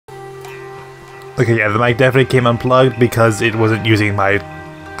Okay, yeah, the mic definitely came unplugged because it wasn't using the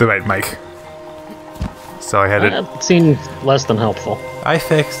right mic. So I had it. That seemed less than helpful. I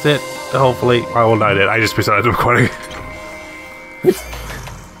fixed it, hopefully. Oh, well, no, I did. I just restarted the recording.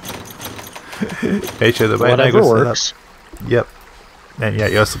 Make sure the right mic Whatever was set up. works. Yep. And yeah,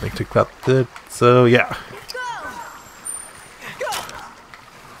 yours something took up the. So yeah.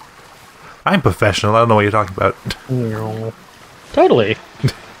 I'm professional. I don't know what you're talking about. No. Totally.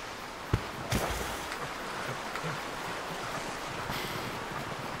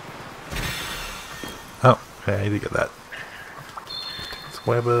 Oh, okay, I need to get that.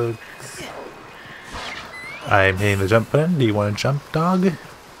 Square bugs. I'm hitting the jump button. Do you want to jump, dog?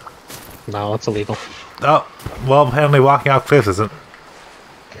 No, it's illegal. Oh, well, apparently walking off cliffs isn't.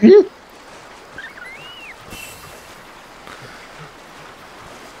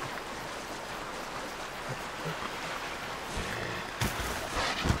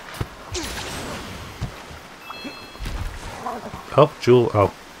 Oh, Jewel.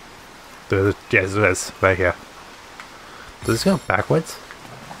 Oh. There's a, yes, it is. Right here. Does this go backwards?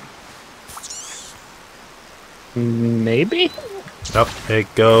 Maybe? Nope.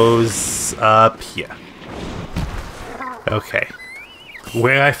 It goes up here. Okay.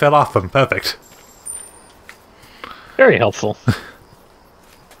 Where I fell off from. Perfect. Very helpful.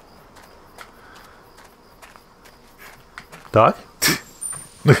 Dog?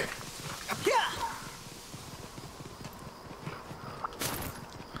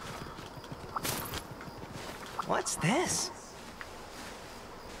 What's this?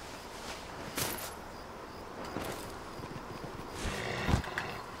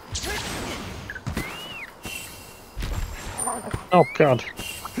 Oh god.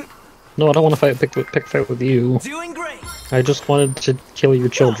 No, I don't want to pick fight with you. Doing great. I just wanted to kill your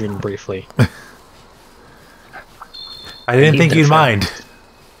children briefly. I didn't think you'd mind.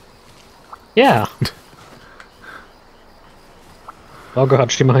 Yeah. Oh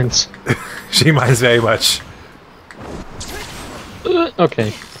god, she minds. She minds very much.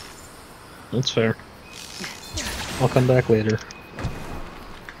 Okay. That's fair. I'll come back later.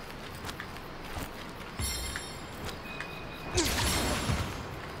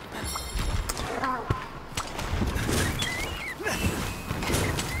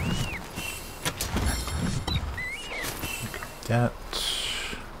 That.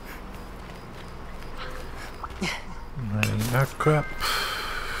 Running that crap.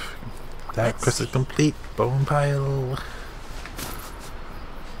 That quest is complete. Bone pile.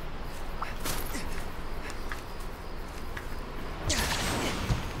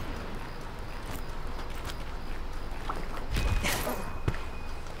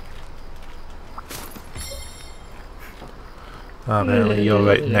 Apparently you're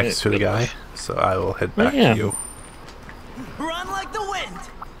right next to the guy, so I will head back to you. Run like the wind.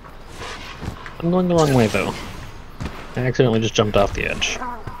 I'm going the wrong way though. I accidentally just jumped off the edge.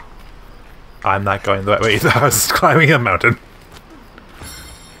 I'm not going the right way either. I was climbing a mountain.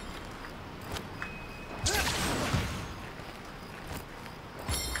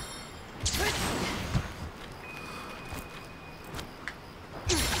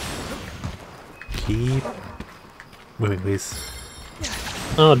 Keep moving, please.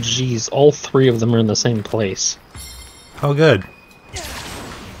 Oh jeez, all three of them are in the same place. Oh, good. Am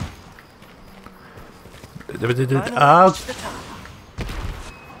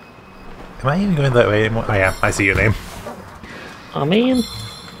I even going that way anymore? I am. I see your name. Oh man.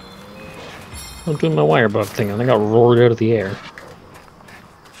 I'm doing my wire bug thing and I got roared out of the air.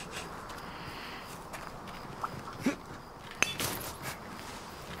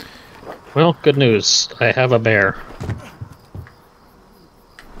 Well, good news. I have a bear.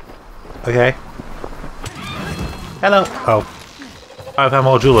 Okay. Hello. Oh. I found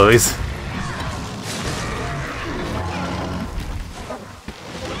more jewelries.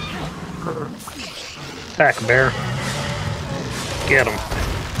 Attack, bear. Get him.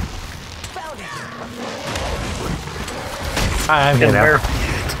 Hi, I'm Get here him, now. bear.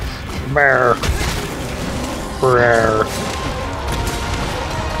 Bear. Bear.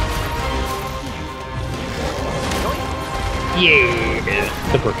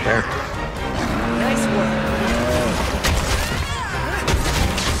 Yeah. Good work, bear. Nice work.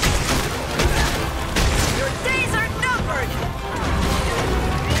 Your days are numbered.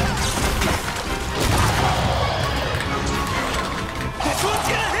 This one's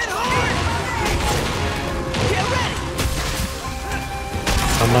gonna hit hard. Get ready.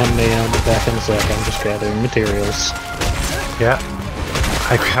 I'm on me, I'll be back in a sec. I'm just gathering materials. Yeah.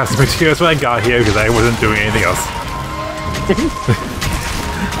 I grabbed materials when I got here because I wasn't doing anything else.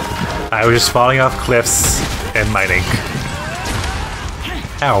 I was just falling off cliffs and mining.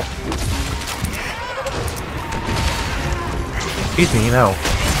 Ow. Excuse me, no.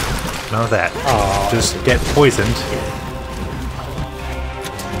 None of that. Oh. Just get poisoned.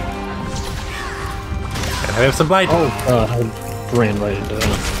 And have some light. Oh, I ran right into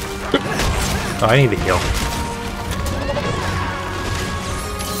that. Oh, I need to heal.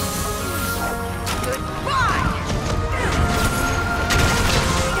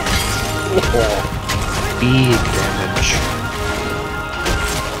 Big damage.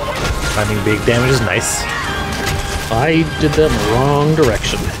 I mean, big damage is nice. I did that in the wrong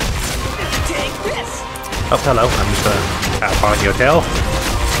direction. Take this. Oh, hello. I'm just gonna tap on your tail.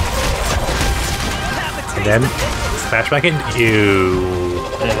 Have a And taste then of this. smash back into you.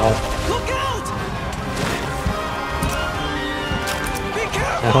 Ow. Look out! Be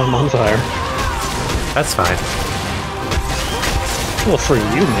careful! Now I'm on fire. That's fine. Well, for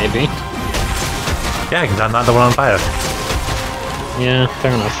you, maybe. Yeah, because I'm not the one on fire. Yeah,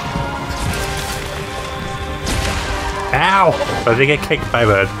 fair enough. Ow! But I did get kicked by a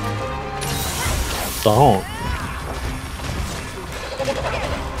bird. Don't.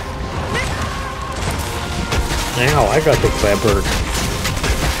 Ow, I got kicked by a bird.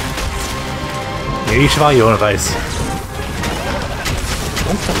 You each follow your own advice.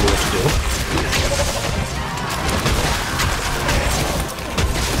 Don't tell me what to do.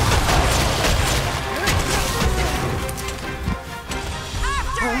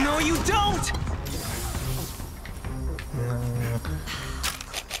 Oh no, you don't!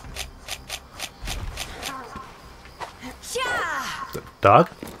 Dog?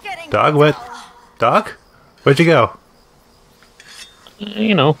 Dog? What? Dog? Where'd you go?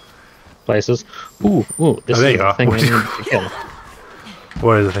 You know, places. Ooh, this there is you the are. thing I need to kill.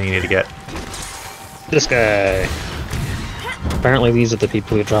 What is the thing you need to get? This guy. Apparently these are the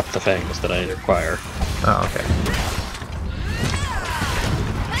people who drop the fangs that I require. Oh, okay.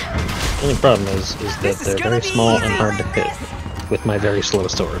 The only problem is that This is they're gonna very be small and easy. hard to hit with my very slow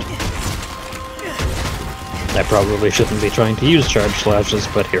sword. I probably shouldn't be trying to use charge slashes,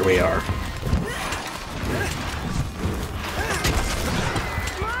 but here we are.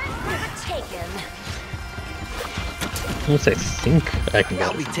 Unless I think I can get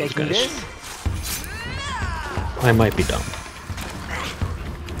I'll be it from these taking guys. this. I might be dumb.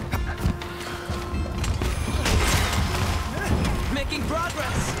 Making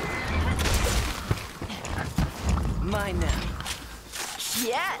progress. Mine now.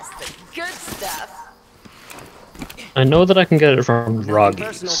 Yes, the good stuff. I know that I can get it from Nothing Roggies,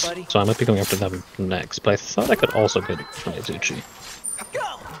 personal, buddy. so I might be going after them next, but I thought I could also get it from Izuchi.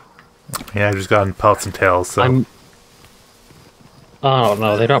 Go! Yeah, I've just gotten pelts and tails, so... I'm... Oh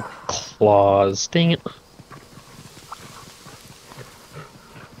no, they drop claws. Dang it.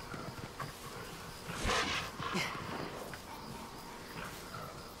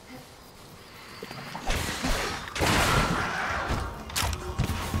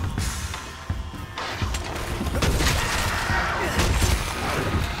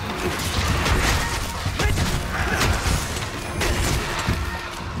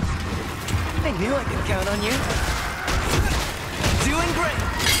 I knew I could count on you. Doing great.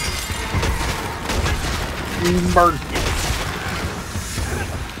 Bird.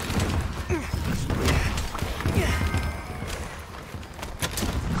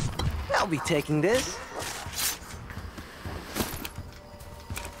 I'll be taking this.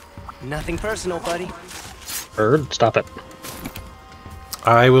 Nothing personal, buddy. Bird, stop it.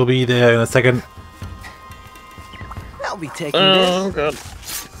 I will be there in a second. I'll be taking Oh this.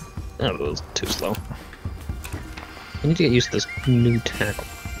 god. That was too slow. I need to get used to this new tackle.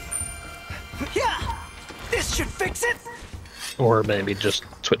 Yeah! This should fix it! Or maybe just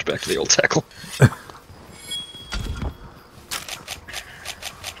switch back to the old tackle.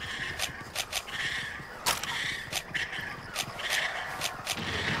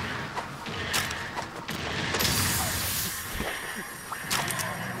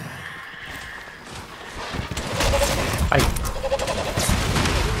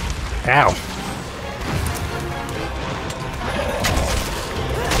 Ow.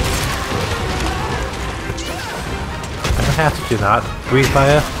 I don't have to do that. Breathe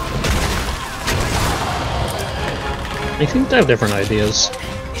fire. They seem to have different ideas.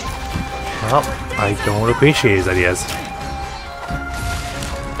 Well, I don't appreciate his ideas.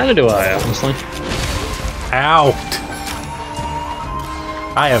 Kinda do I, honestly. Ow!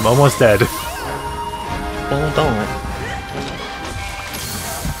 I am almost dead. Well, don't.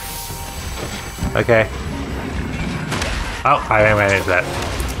 Okay. Oh, I managed that.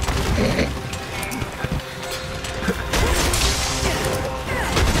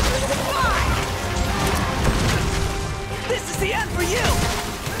 This is the end for you!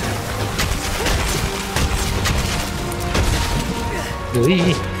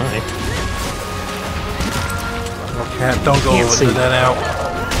 Wee. Hi. Cat, don't go Can't over see. to that out.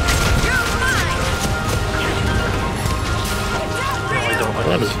 I don't like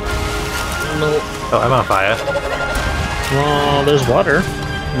That is... No. Oh, I'm on fire. Well, there's water.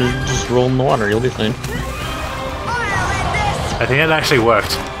 You just roll in the water, you'll be fine. I think it actually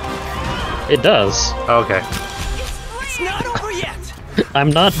worked. It does. Okay. It's not over yet. I'm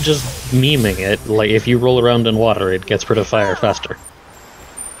not just memeing it. Like, if you roll around in water, it gets rid of fire faster.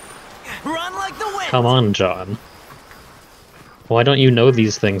 Run like the wind. Come on, John. Why don't you know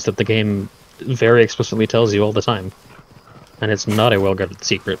these things that the game very explicitly tells you all the time? And it's not a well-guarded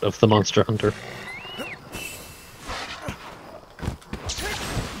secret of the Monster Hunter.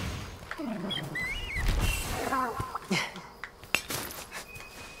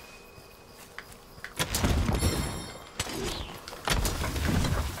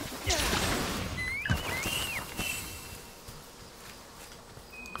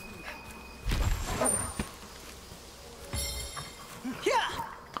 Yeah.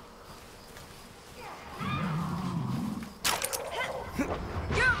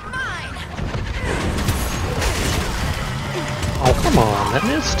 You're mine. Oh, come on, that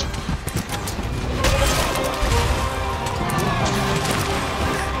missed.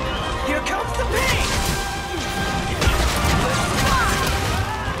 Here comes the pain.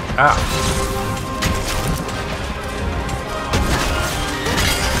 Ah.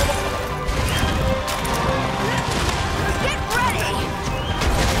 Get ready.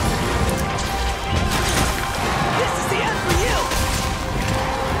 This is the end for you.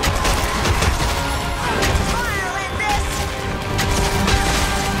 Smile in this.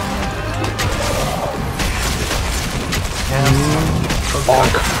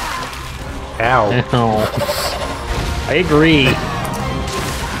 Bonk. Ow. Ow. I agree.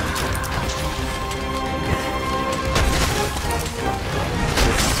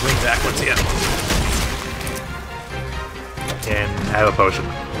 Swing backwards here. And have a potion.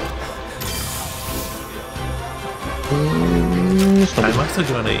 I'm also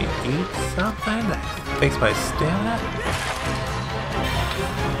going to eat something that makes my stamina.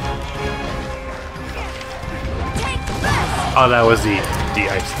 Take this. Oh, that was the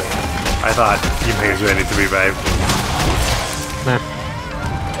ice thing. I thought you made us ready to revive. Nah.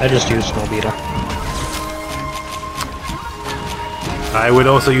 I just used Snow Beetle. I would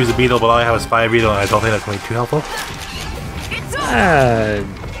also use a beetle, but all I have is fire beetle, and I don't think that's going to be too helpful. It's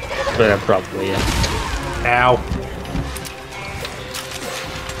over. Probably, yeah. Ow.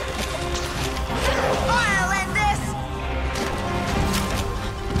 Smile in this.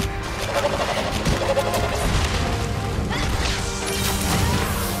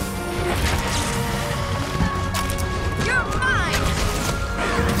 You're mine.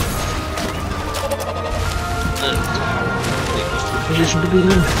 Position to be in.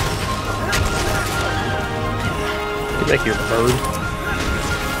 Get back here, bird.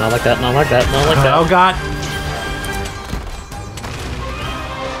 Not like that, not like that, not like that. Oh god.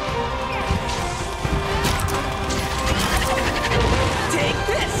 Take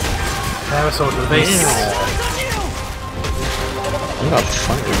this. Have a sword to the face. Yeah. One's on you. I got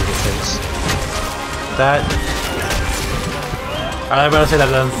fire in the face. That. I'm about to say that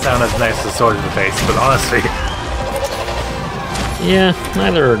doesn't sound as nice as a sword to the face, but honestly, Yeah,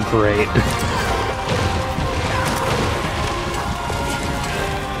 neither are great.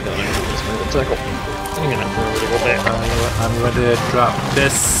 Tackle. I'm gonna have to go back. I'm going to drop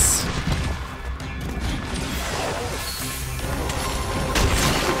this.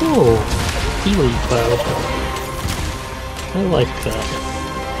 Oh, healing cloud. I like that.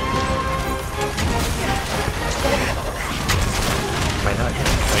 Might not.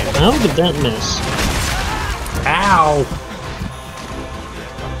 Wait. How did that miss? Ow!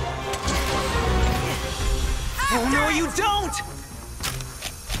 Oh no, you don't.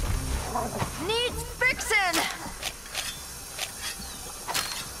 Needs fixin'.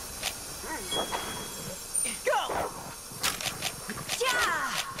 Go.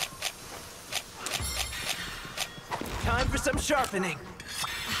 Yeah. Time for some sharpening.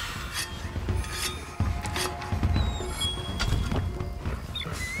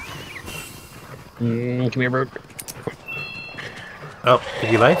 Come here, bird. Oh,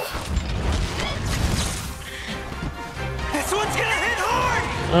 did you life? This one's gonna hit hard.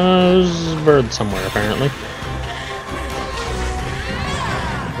 There's a bird somewhere, apparently.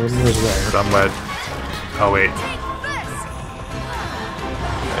 Bird was there. Somewhere. Oh wait, Take this.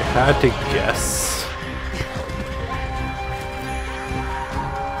 I had to guess.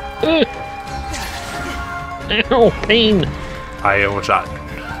 Ow, pain! I almost shot.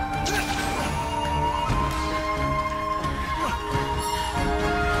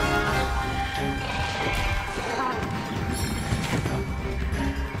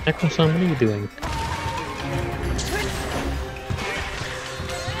 Necroson, what are you doing?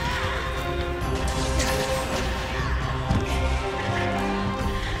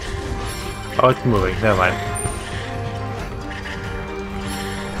 Oh, it's moving. Never mind.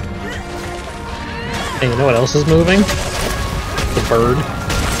 Hey, you know what else is moving? The bird.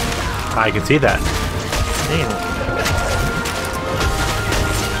 I can see that. Damn.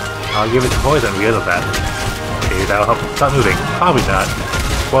 I'll give it to poison because of that. Okay, that'll help it stop moving. Probably not.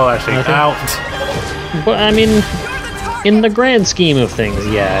 Well, actually, Okay. out. But, I mean, in the grand scheme of things,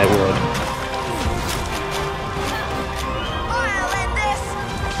 yeah, it would. I'll end this.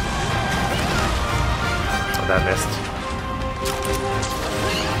 Oh, that missed.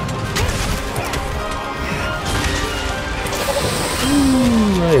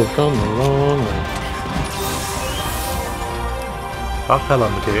 I have come a long way. Rock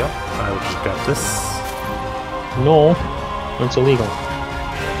melon material. I will just grab this. No, it's illegal.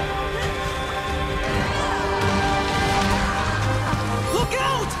 Look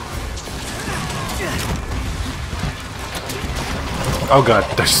out! Oh god,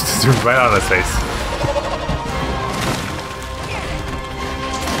 that just zoomed right on his face. Get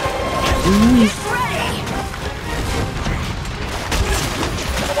ready.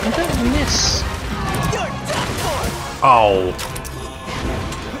 How did I miss? You're done for! Oh.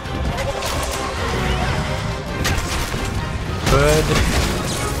 Good.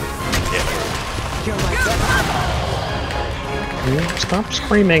 You're my best. Stop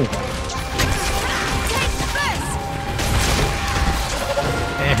screaming. Take this.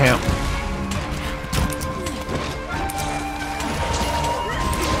 Ahem.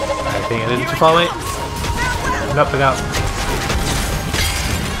 I think I didn't you follow me? Nope, it out.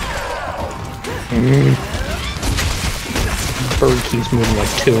 Bird keeps moving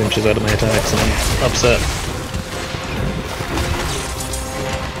like 2 inches out of my attacks, and I'm upset.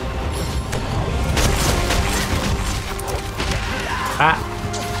 Ah.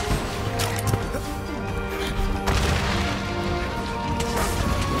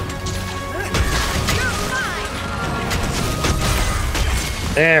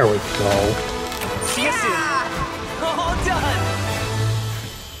 There we go. See you soon. All done.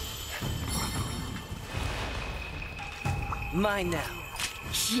 Mine now.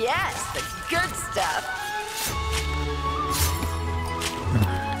 Yes, the good stuff.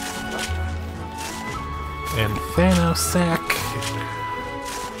 And Thanossack.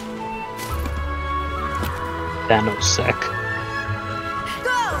 Thanossack.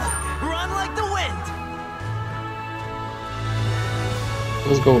 Go. Run like the wind.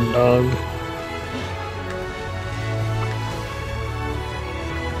 Let's go, dog.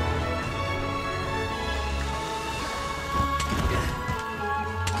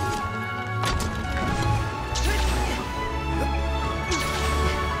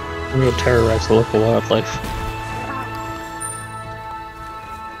 I'm gonna terrorize the local wildlife.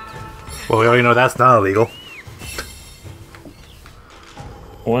 Well, we already know that's not illegal.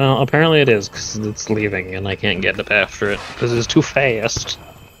 Well, apparently it is, because it's leaving and I can't get up after it, because it's too fast.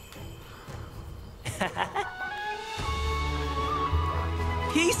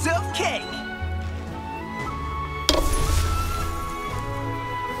 Piece of cake.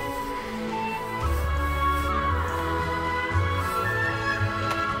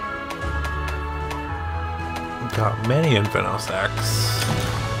 Got many Infernosacks.